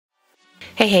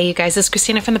Hey you guys, it's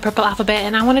Christina from the Purple Alphabet,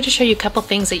 and I wanted to show you a couple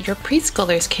things that your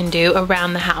preschoolers can do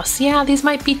around the house. Yeah, these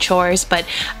might be chores, but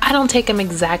I don't take them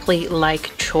exactly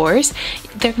like chores.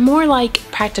 They're more like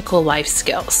practical life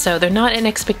skills. So they're not an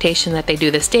expectation that they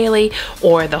do this daily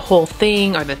or the whole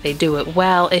thing or that they do it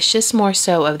well. It's just more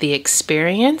so of the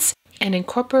experience and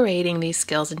incorporating these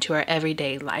skills into our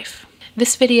everyday life.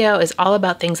 This video is all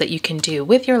about things that you can do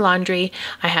with your laundry.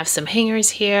 I have some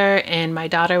hangers here, and my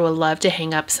daughter will love to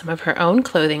hang up some of her own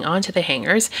clothing onto the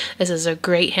hangers. This is a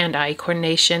great hand-eye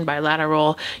coordination,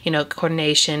 bilateral,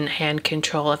 coordination, hand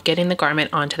control of getting the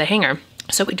garment onto the hanger.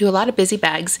 So we do a lot of busy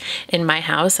bags in my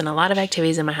house and a lot of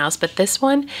activities in my house, but this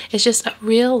one is just a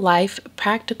real life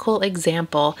practical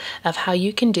example of how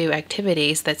you can do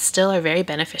activities that still are very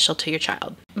beneficial to your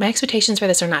child. My expectations for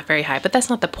this are not very high, but that's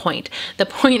not the point. The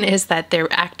point is that they're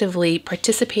actively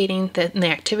participating in the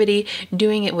activity,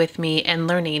 doing it with me, and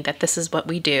learning that this is what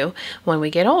we do when we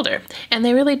get older. And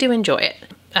they really do enjoy it.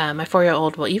 My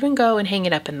 4-year-old will even go and hang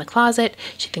it up in the closet.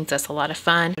 She thinks that's a lot of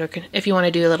fun. If you want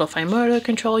to do a little fine motor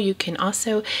control, you can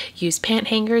also use pant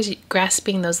hangers.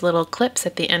 Grasping those little clips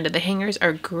at the end of the hangers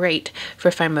are great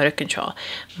for fine motor control.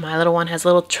 My little one has a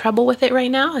little trouble with it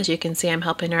right now. As you can see, I'm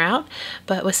helping her out,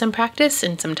 but with some practice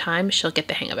and some time, she'll get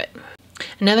the hang of it.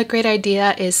 Another great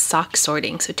idea is sock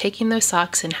sorting. So taking those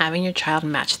socks and having your child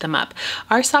match them up.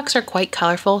 Our socks are quite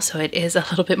colorful, so it is a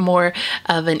little bit more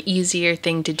of an easier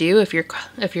thing to do. If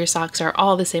your socks are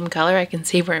all the same color, I can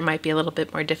see where it might be a little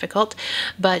bit more difficult,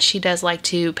 but she does like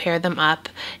to pair them up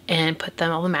and put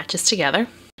them all the matches together.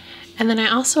 And then I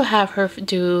also have her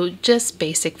do just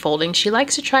basic folding. She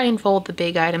likes to try and fold the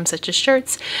big items such as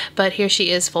shirts, but here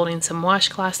she is folding some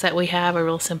washcloths that we have, a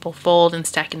real simple fold, and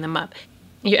stacking them up.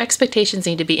 Your expectations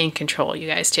need to be in control, you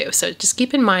guys, too. So just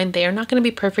keep in mind they are not going to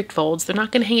be perfect folds. They're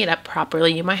not going to hang it up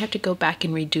properly. You might have to go back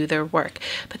and redo their work.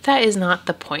 But that is not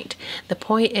the point. The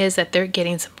point is that they're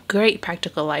getting some great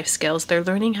practical life skills. They're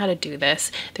learning how to do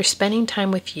this. They're spending time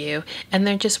with you. And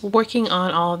they're just working on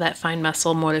all of that fine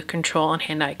muscle motor control and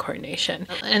hand-eye coordination.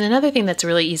 And another thing that's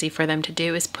really easy for them to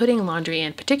do is putting laundry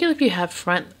in. Particularly if you have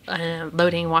front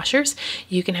loading washers,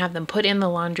 you can have them put in the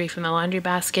laundry from the laundry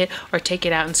basket or take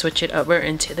it out and switch it over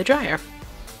into the dryer.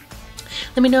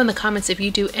 Let me know in the comments if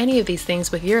you do any of these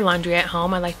things with your laundry at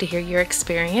home. I'd like to hear your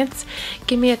experience.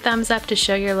 Give me a thumbs up to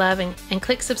show your love, and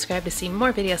click subscribe to see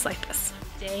more videos like this.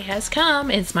 Day has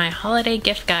come. It's my holiday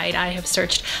gift guide. I have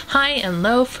searched high and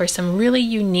low for some really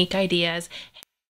unique ideas.